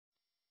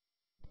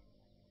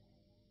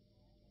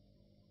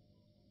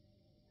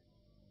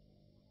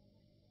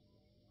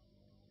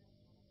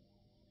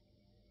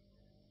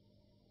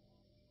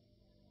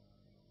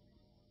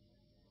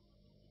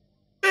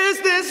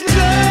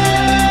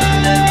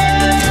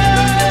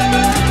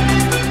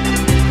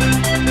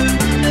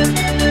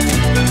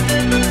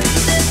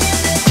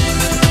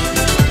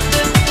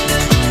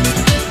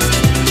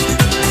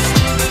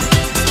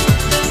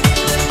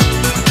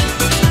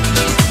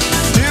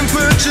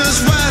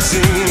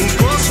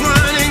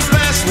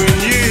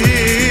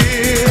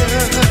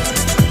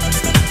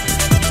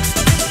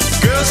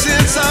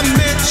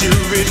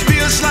It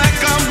feels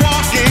like I'm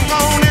walking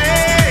on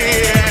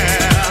air.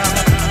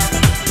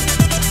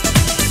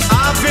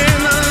 I've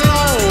been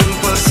alone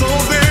for so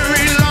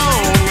very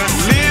long,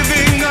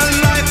 living a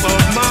life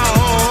of my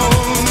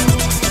own.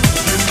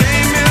 You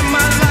came in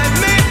my life,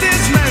 made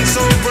this man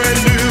so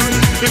brand new.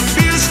 It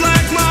feels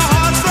like my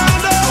heart's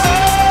found a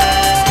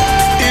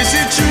home. Is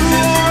it true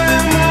or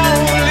am I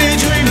only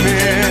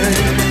dreaming?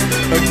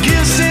 A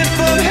gift sent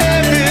from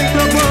heaven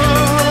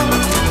above.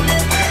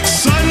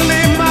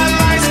 Suddenly my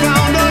life's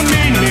found a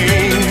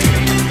meaning.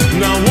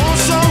 Now won't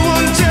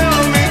someone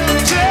tell me,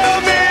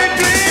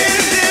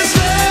 please, this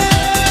love?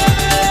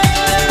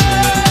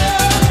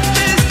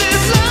 Is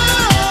this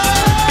love?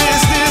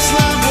 Is this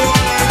love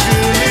what I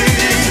feel?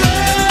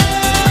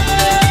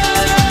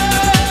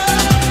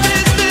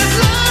 Is this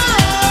love?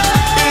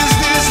 Is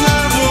this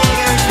love what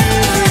I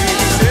feel?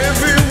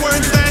 Every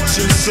word that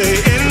you say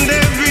and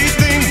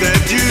everything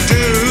that you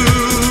do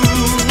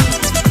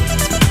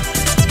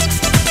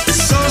is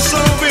so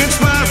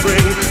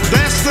inspiring.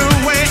 That's the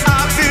way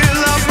I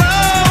feel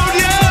about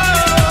you.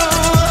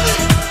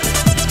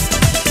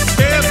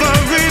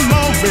 Every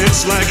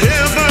moment's like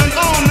heaven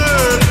on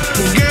earth.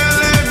 Girl,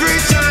 every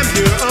time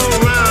you're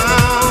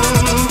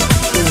around,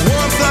 the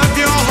warmth of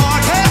your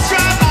heart has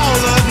dried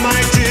all of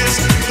my tears.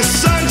 The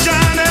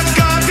sunshine has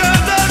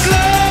conquered the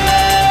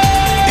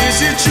clouds. Is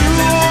it true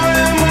or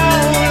am I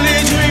only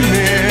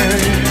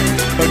dreaming?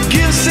 A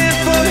gift sent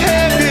from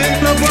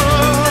heaven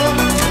above.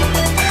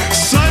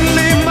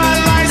 Suddenly my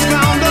life's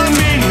found a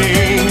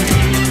meaning.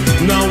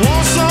 Now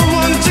won't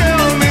someone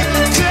tell me,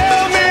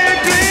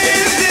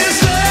 please, this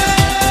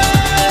love?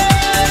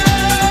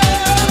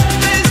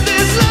 Is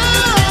this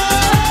love?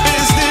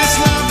 Is this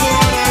love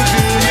what I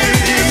feel? Is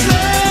this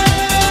love?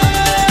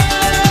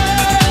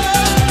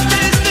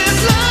 Is this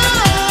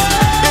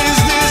love? Is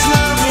this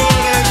love what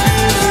I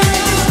feel?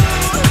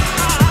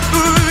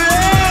 Ooh,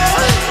 yeah.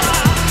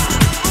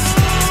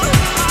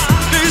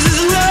 This is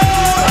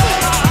love.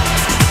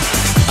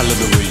 I love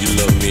the way you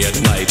love me at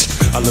night.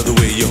 I love the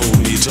way you hold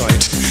me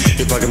tight.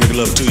 If I can make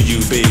love to you,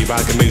 babe,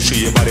 I can make sure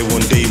your body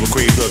one day will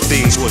crave the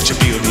things what you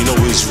feel and you know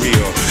it's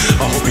real.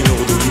 I hope you know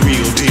the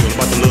real deal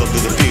about the love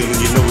that I feel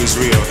and you know it's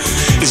real.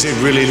 Is it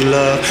really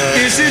love?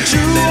 Is it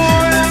true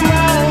or